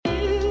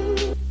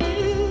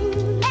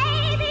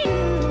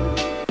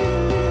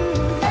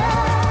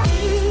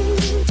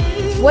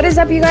What is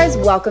up, you guys?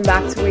 Welcome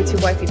back to Way Too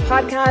Wifey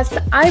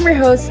podcast. I'm your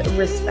host,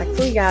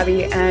 Respectfully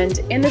Gabby, and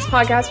in this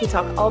podcast, we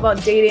talk all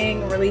about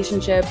dating,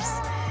 relationships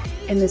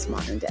in this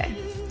modern day.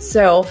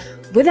 So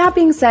with that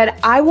being said,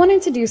 I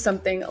wanted to do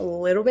something a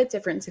little bit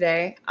different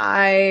today.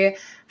 I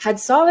had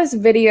saw this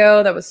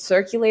video that was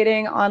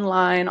circulating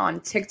online on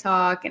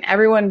TikTok and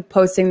everyone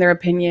posting their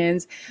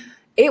opinions.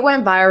 It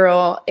went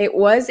viral. It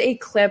was a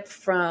clip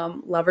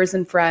from Lovers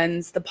and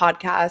Friends, the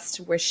podcast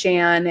with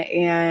Shan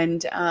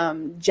and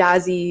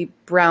Jazzy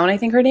Brown, I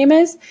think her name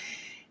is.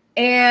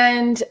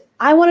 And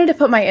I wanted to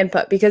put my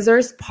input because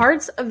there's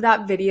parts of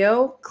that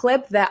video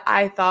clip that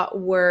I thought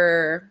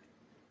were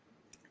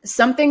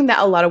something that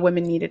a lot of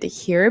women needed to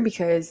hear,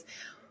 because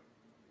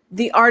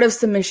the art of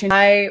submission,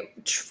 I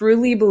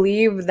truly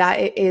believe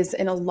that it is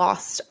in a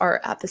lost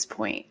art at this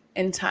point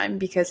in time,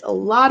 because a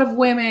lot of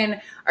women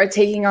are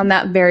taking on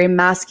that very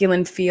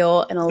masculine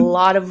feel and a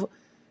lot of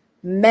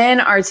men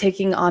are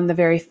taking on the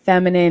very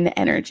feminine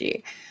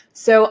energy.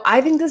 So I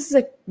think this is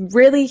a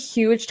really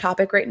huge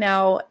topic right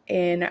now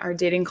in our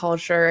dating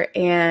culture,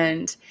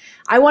 and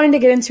I wanted to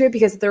get into it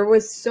because there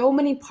was so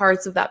many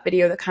parts of that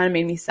video that kind of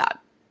made me sad.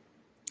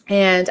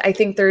 And I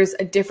think there's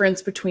a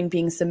difference between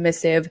being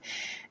submissive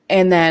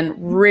and then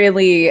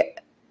really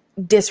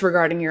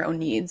disregarding your own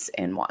needs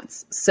and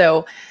wants.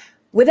 So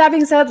with that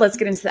being said, let's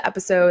get into the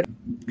episode.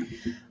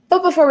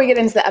 But before we get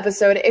into the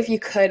episode, if you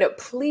could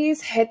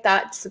please hit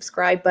that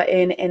subscribe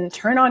button and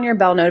turn on your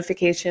bell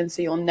notification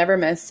so you'll never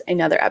miss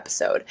another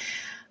episode.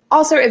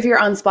 Also, if you're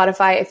on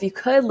Spotify, if you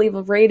could leave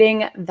a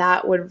rating,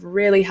 that would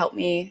really help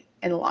me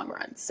in the long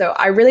run. So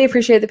I really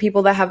appreciate the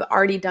people that have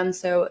already done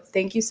so.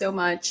 Thank you so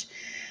much.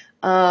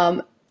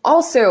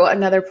 Also,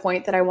 another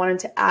point that I wanted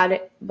to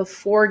add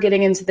before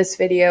getting into this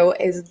video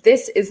is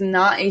this is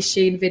not a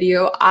shade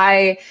video.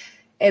 I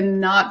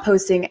am not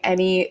posting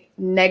any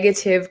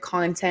negative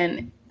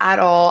content at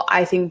all.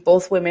 I think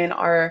both women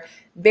are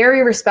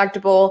very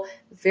respectable,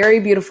 very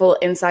beautiful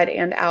inside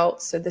and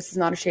out. So this is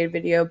not a shade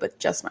video, but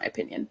just my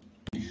opinion.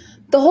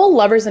 The whole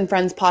Lovers and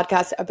Friends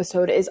podcast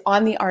episode is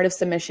on the art of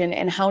submission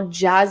and how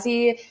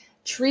Jazzy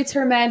treats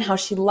her men, how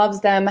she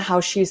loves them,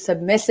 how she's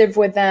submissive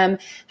with them,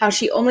 how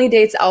she only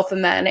dates alpha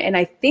men. And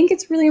I think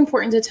it's really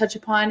important to touch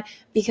upon,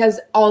 because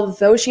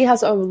although she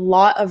has a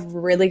lot of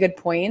really good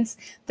points,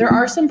 there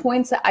are some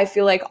points that I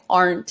feel like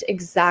aren't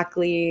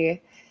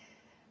exactly,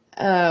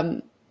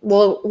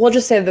 we'll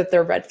just say that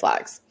they're red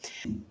flags.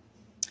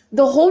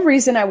 The whole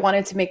reason I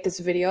wanted to make this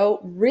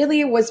video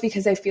really was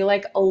because I feel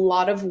like a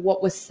lot of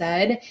what was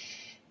said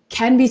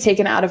can be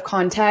taken out of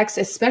context,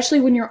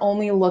 especially when you're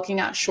only looking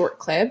at short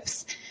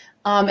clips.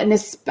 And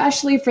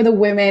especially for the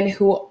women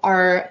who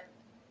are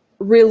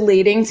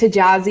relating to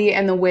Jazzy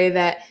and the way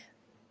that,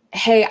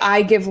 hey,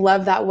 I give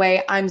love that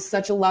way. I'm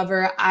such a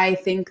lover. I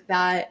think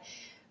that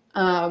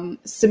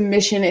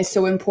submission is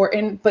so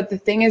important. But the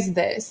thing is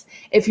this,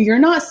 if you're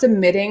not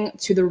submitting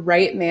to the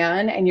right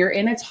man and you're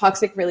in a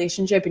toxic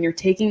relationship and you're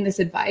taking this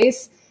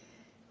advice,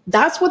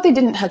 that's what they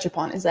didn't touch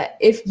upon, is that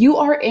if you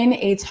are in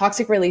a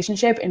toxic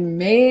relationship and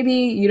maybe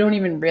you don't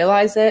even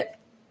realize it,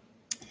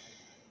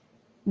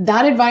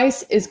 that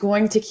advice is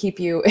going to keep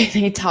you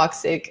in a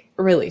toxic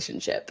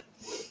relationship.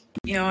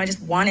 You know, I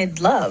just wanted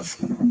love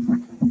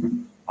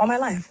all my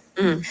life.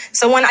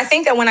 So when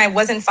I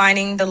wasn't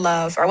finding the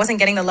love, or I wasn't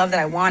getting the love that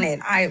I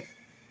wanted, I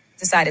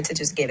decided to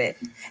just give it.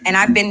 And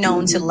I've been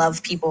known to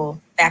love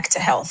people back to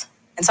health.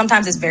 And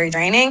sometimes it's very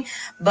draining,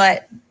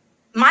 but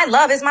my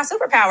love is my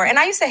superpower. And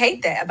I used to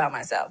hate that about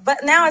myself. But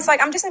now it's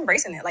like, I'm just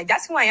embracing it. Like,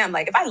 that's who I am.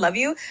 Like, if I love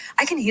you,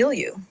 I can heal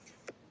you.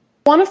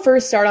 I want to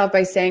first start off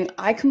by saying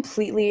I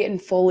completely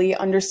and fully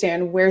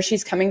understand where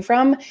she's coming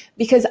from,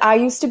 because I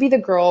used to be the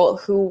girl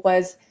who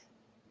was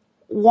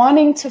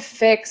wanting to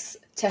fix,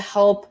 to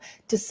help,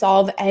 to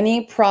solve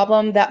any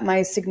problem that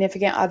my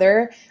significant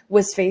other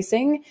was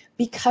facing,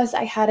 because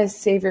I had a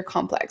savior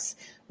complex,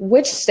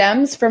 which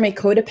stems from a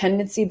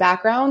codependency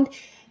background,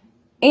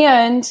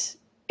 and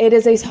it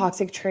is a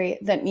toxic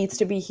trait that needs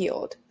to be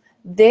healed.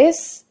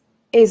 This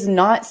is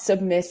not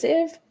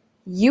submissive.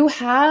 You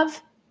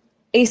have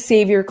a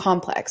savior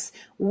complex,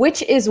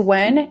 which is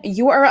when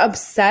you are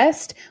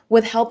obsessed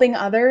with helping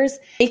others,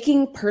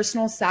 making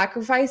personal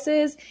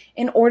sacrifices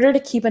in order to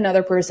keep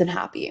another person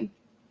happy.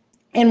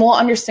 And we'll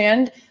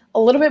understand a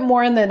little bit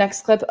more in the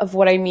next clip of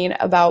what I mean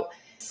about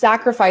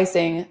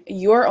sacrificing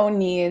your own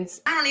needs.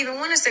 I don't even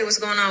want to say what's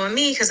going on with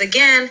me, because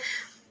again,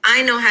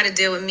 I know how to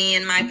deal with me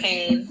and my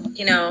pain.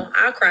 You know,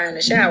 I'll cry in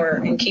the shower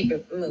and keep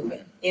it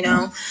moving, you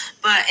know.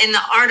 But in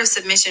the art of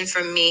submission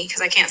for me,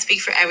 because I can't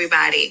speak for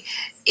everybody,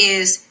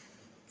 is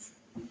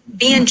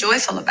being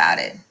joyful about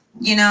it,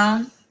 you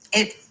know,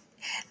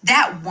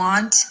 that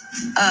want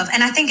of,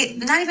 and I think it,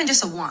 not even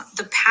just a want,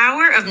 the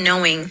power of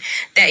knowing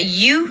that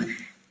you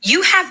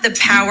have the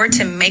power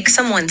to make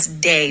someone's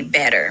day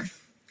better.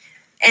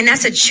 And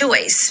that's a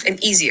choice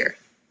and easier.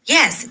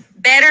 Yes,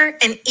 better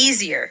and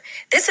easier.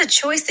 That's a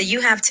choice that you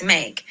have to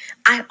make.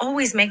 I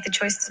always make the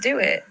choice to do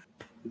it.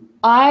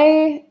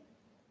 I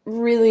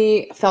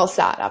really felt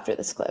sad after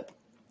this clip.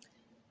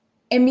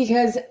 And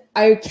because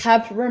I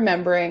kept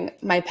remembering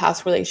my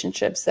past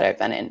relationships that I've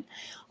been in.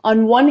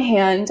 On one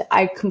hand,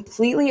 I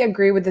completely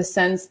agree with the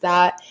sense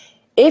that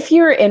if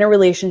you're in a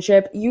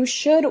relationship, you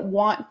should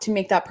want to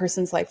make that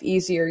person's life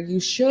easier. You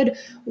should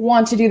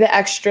want to do the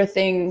extra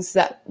things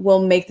that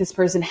will make this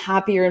person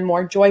happier and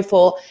more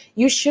joyful.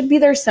 You should be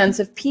their sense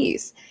of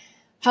peace.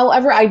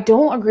 However, I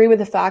don't agree with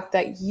the fact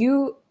that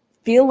you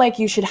feel like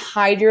you should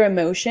hide your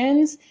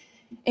emotions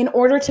in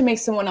order to make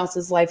someone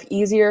else's life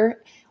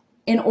easier,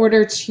 in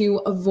order to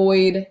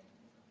avoid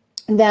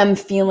them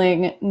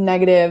feeling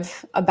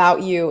negative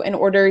about you, in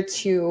order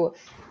to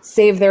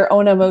save their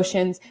own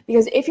emotions.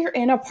 Because if you're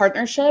in a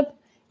partnership,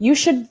 you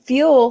should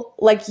feel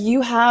like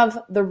you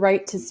have the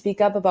right to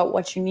speak up about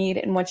what you need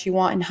and what you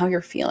want and how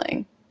you're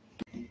feeling.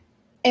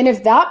 And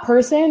if that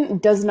person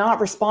does not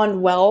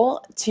respond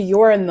well to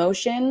your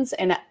emotions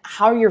and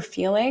how you're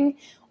feeling,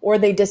 or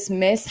they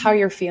dismiss how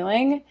you're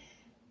feeling,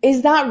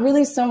 is that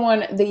really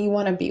someone that you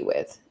want to be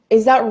with?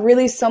 Is that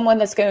really someone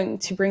that's going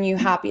to bring you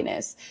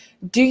happiness?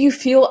 Do you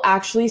feel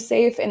actually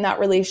safe in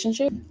that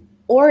relationship?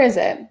 Or is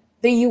it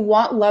that you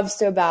want love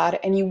so bad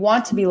and you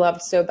want to be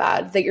loved so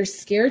bad that you're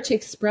scared to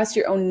express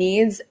your own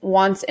needs,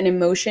 wants, and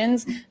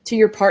emotions to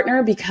your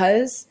partner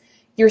because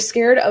you're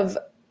scared of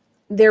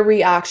their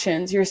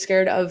reactions? You're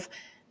scared of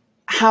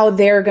how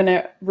they're going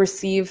to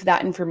receive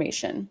that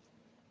information.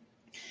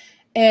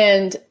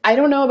 And I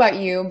don't know about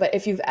you, but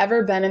if you've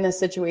ever been in this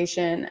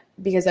situation,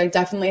 because I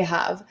definitely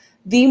have,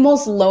 the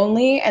most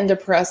lonely and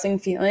depressing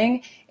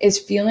feeling is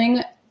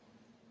feeling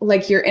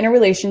like you're in a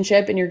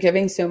relationship and you're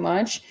giving so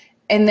much,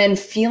 and then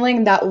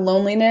feeling that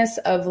loneliness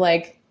of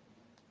like,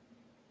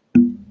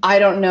 I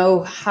don't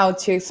know how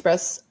to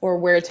express or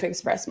where to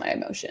express my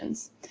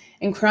emotions.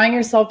 And crying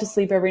yourself to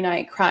sleep every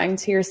night, crying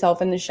to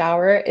yourself in the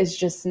shower is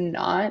just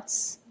not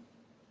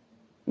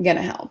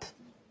gonna help.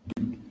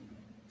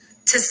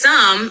 To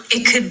some,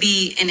 it could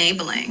be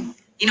enabling.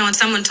 You know, and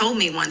someone told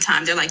me one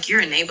time, they're like,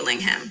 you're enabling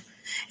him.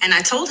 And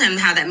I told him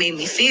how that made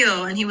me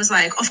feel. And he was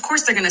like, of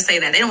course they're going to say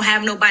that. They don't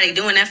have nobody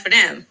doing that for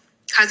them.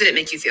 How did it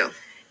make you feel?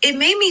 It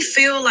made me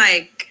feel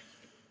like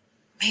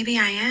maybe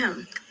I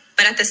am.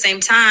 But at the same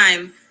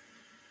time,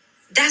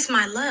 that's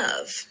my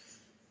love.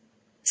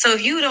 So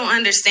if you don't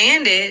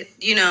understand it,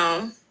 you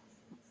know,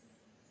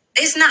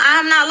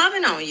 I'm not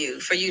loving on you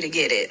for you to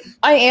get it.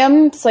 I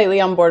am slightly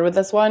on board with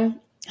this one.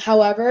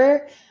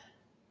 However,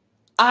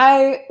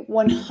 I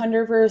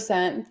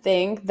 100%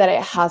 think that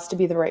it has to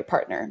be the right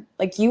partner.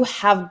 Like, you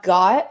have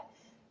got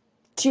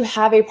to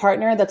have a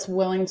partner that's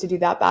willing to do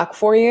that back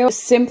for you,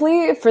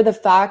 simply for the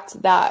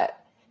fact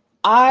that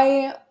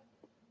my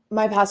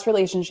past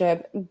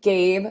relationship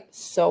gave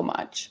so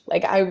much.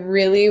 Like, I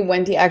really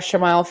went the extra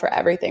mile for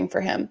everything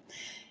for him.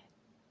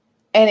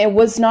 And it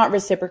was not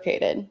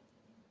reciprocated.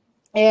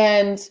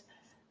 And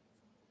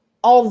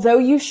although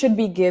you should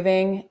be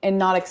giving and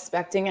not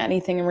expecting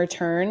anything in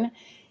return,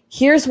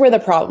 here's where the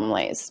problem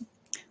lays.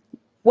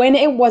 When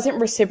it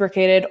wasn't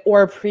reciprocated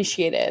or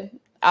appreciated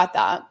at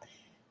that,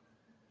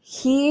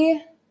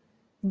 he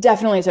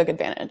definitely took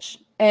advantage.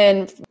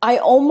 And I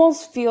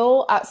almost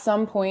feel at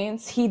some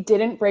points he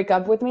didn't break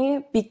up with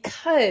me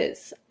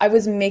because I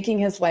was making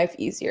his life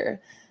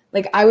easier.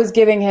 Like, I was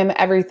giving him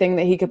everything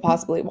that he could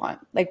possibly want.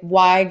 Like,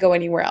 why go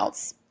anywhere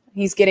else?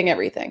 He's getting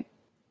everything.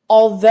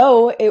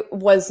 Although it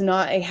was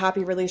not a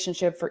happy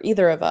relationship for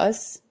either of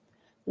us,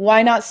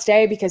 why not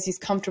stay? Because he's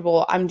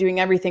comfortable. I'm doing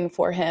everything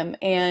for him.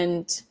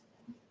 And,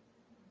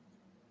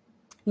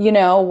 you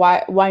know,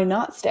 why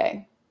not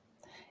stay?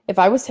 If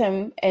I was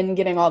him and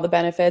getting all the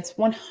benefits,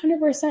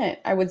 100%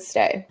 I would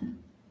stay.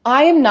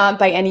 I am not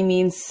by any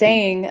means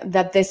saying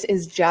that this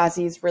is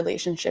Jazzy's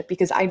relationship,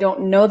 because I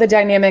don't know the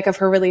dynamic of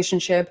her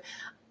relationship.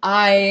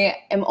 I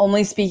am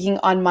only speaking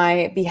on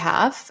my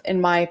behalf in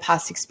my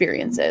past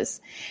experiences.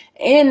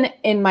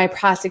 In my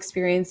past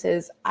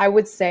experiences, I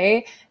would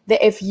say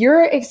that if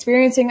you're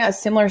experiencing a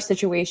similar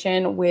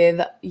situation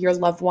with your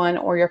loved one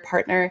or your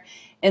partner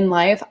in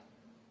life,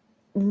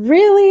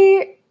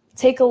 really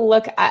take a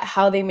look at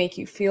how they make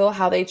you feel,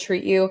 how they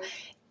treat you.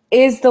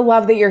 Is the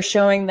love that you're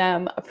showing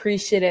them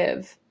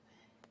appreciative?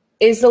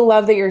 Is the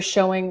love that you're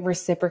showing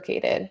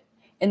reciprocated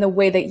in the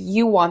way that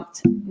you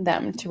want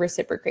them to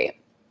reciprocate?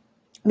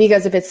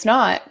 Because if it's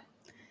not,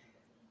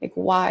 like,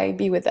 why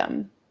be with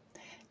them?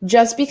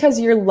 Just because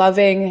you're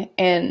loving,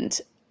 and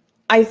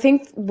I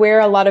think where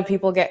a lot of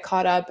people get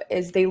caught up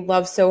is they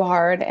love so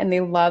hard and they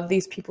love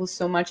these people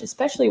so much,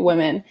 especially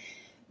women,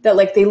 that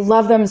like they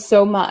love them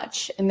so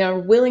much and they're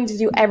willing to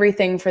do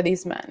everything for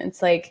these men.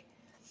 It's like,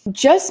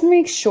 just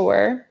make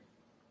sure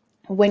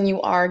when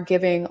you are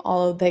giving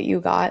all that you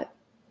got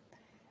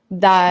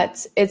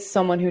that it's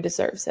someone who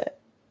deserves it.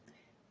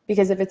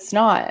 Because if it's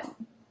not,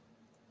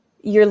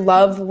 your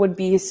love would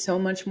be so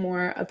much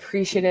more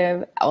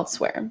appreciative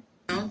elsewhere.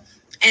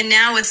 And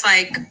now it's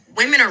like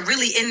women are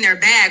really in their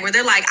bag where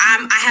they're like,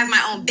 I have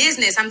my own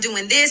business. I'm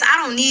doing this. I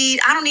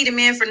don't need a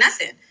man for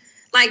nothing.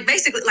 Like,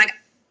 basically, like,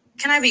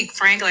 can I be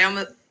frank? Like, I don't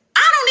need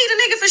a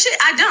nigga for shit.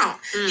 I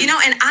don't, you know,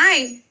 and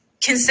I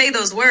can say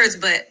those words,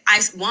 but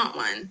I want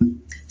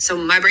one. So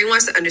my brain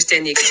wants to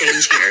understand the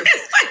exchange here.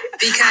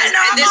 Because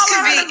and this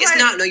could be, it's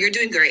not, no, you're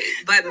doing great.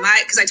 But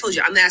because I told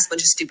you, I'm going to ask a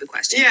bunch of stupid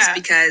questions. Yeah.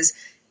 Because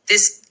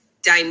this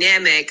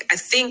dynamic, I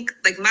think,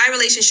 like, my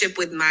relationship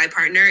with my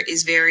partner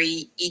is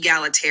very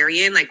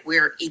egalitarian. Like,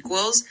 we're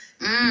equals.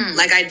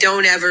 Like, I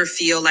don't ever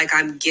feel like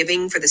I'm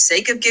giving for the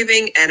sake of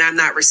giving, and I'm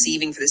not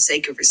receiving for the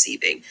sake of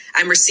receiving.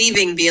 I'm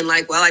receiving being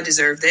like, well, I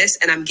deserve this,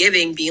 and I'm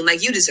giving being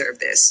like, you deserve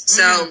this.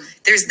 So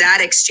there's that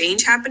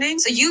exchange happening.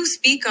 So you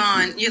speak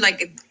on, you're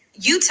like,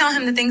 you tell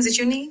him the things that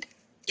you need?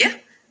 Yeah.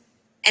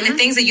 And the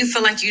things that you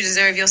feel like you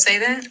deserve, you'll say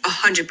that?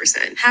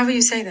 100%. How will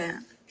you say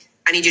that?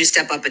 I need you to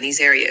step up in these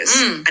areas.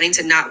 I need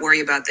to not worry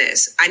about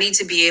this. I need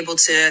to be able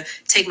to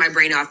take my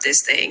brain off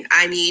this thing.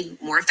 I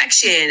need more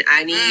affection.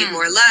 I need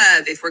more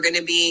love. If we're going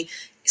to be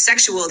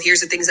sexual, here's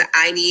the things that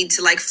I need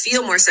to, like,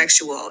 feel more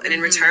sexual. And in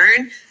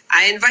return,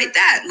 I invite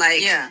that.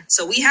 Like,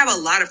 so we have a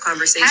lot of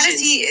conversations. How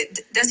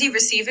does he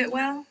receive it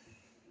well?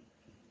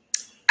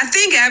 I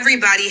think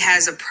everybody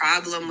has a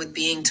problem with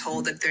being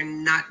told that they're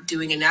not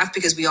doing enough,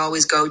 because we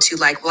always go to,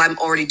 like, well, I'm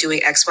already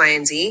doing X, Y,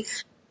 and Z.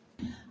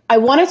 I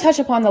want to touch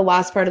upon the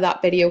last part of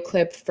that video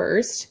clip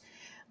first.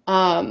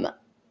 I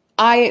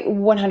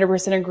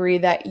 100% agree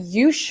that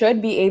you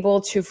should be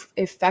able to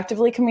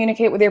effectively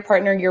communicate with your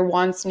partner your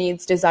wants,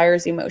 needs,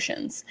 desires,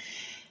 emotions.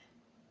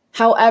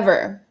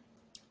 However,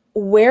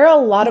 where a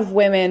lot of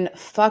women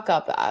fuck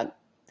up at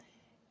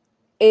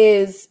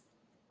is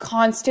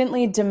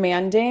constantly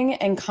demanding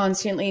and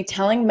constantly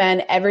telling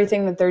men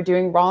everything that they're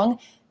doing wrong.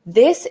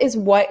 This is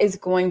what is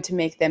going to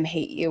make them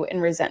hate you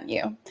and resent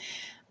you.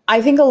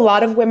 I think a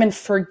lot of women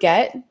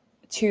forget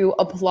to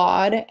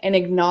applaud and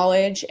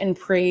acknowledge and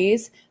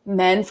praise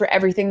men for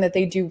everything that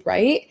they do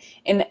right.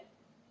 And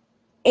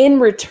in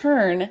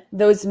return,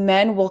 those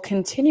men will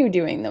continue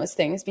doing those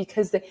things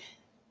because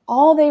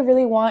all they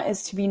really want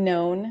is to be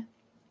known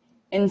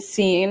and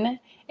seen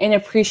and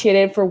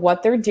appreciated for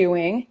what they're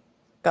doing.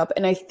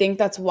 And I think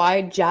that's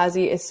why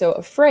Jazzy is so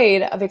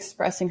afraid of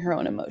expressing her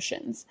own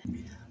emotions.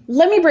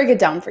 Let me break it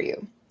down for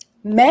you.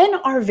 Men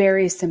are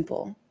very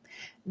simple.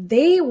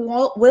 They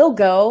will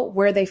go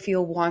where they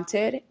feel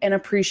wanted and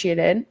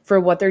appreciated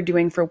for what they're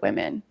doing for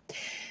women.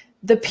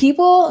 The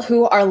people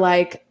who are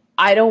like,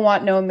 I don't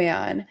want no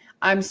man,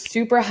 I'm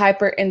super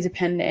hyper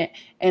independent,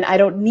 and I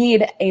don't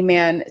need a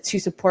man to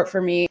support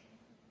for me,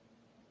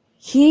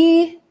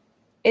 he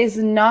is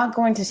not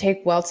going to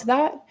take well to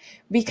that,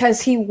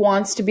 because he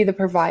wants to be the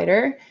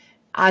provider.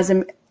 As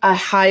a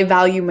high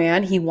value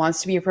man, he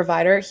wants to be a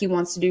provider. He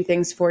wants to do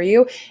things for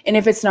you. And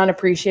if it's not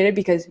appreciated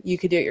because you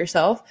could do it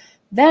yourself,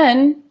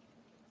 then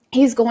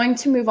he's going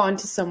to move on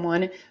to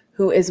someone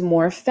who is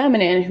more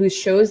feminine, who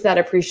shows that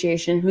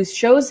appreciation, who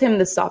shows him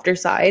the softer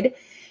side,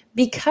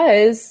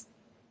 because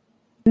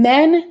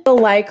men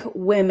like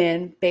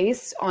women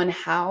based on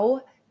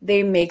how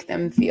they make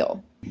them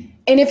feel.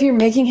 And if you're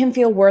making him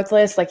feel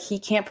worthless, like he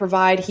can't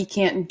provide, he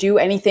can't do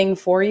anything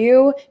for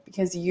you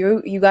because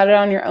you got it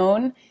on your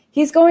own,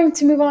 he's going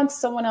to move on to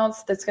someone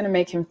else that's going to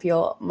make him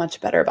feel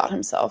much better about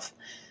himself.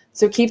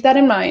 So keep that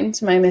in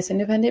mind, my Miss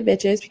Independent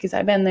bitches, because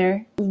I've been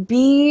there.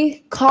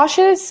 Be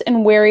cautious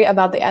and wary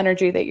about the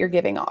energy that you're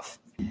giving off.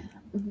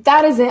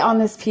 That is it on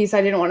this piece.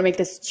 I didn't want to make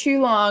this too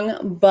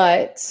long,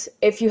 but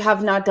if you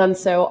have not done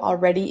so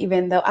already,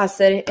 even though I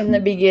said it in the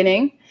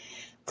beginning,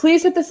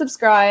 please hit the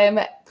subscribe.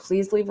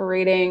 Please leave a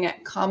rating,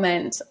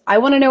 comment. I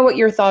want to know what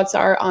your thoughts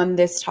are on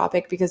this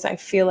topic, because I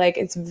feel like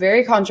it's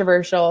very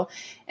controversial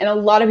and a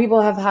lot of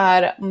people have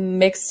had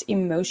mixed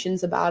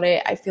emotions about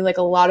it. I feel like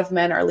a lot of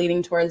men are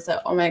leaning towards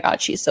the, oh my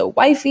God, she's so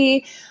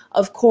wifey.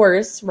 Of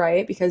course,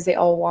 right? Because they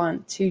all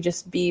want to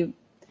just be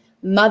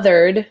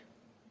mothered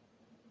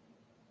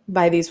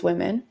by these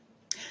women.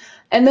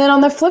 And then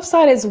on the flip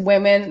side is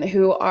women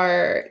who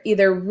are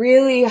either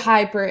really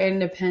hyper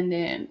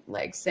independent,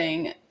 like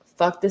saying,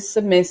 fuck this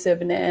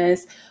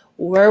submissiveness.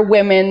 We're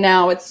women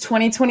now. It's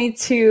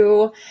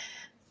 2022.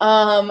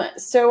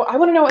 So I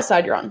want to know what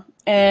side you're on.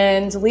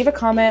 And leave a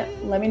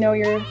comment. Let me know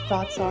your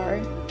thoughts are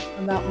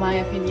about my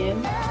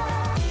opinion.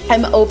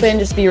 I'm open.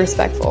 Just be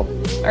respectful.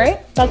 All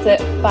right? That's it.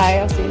 Bye.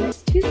 I'll see you next time.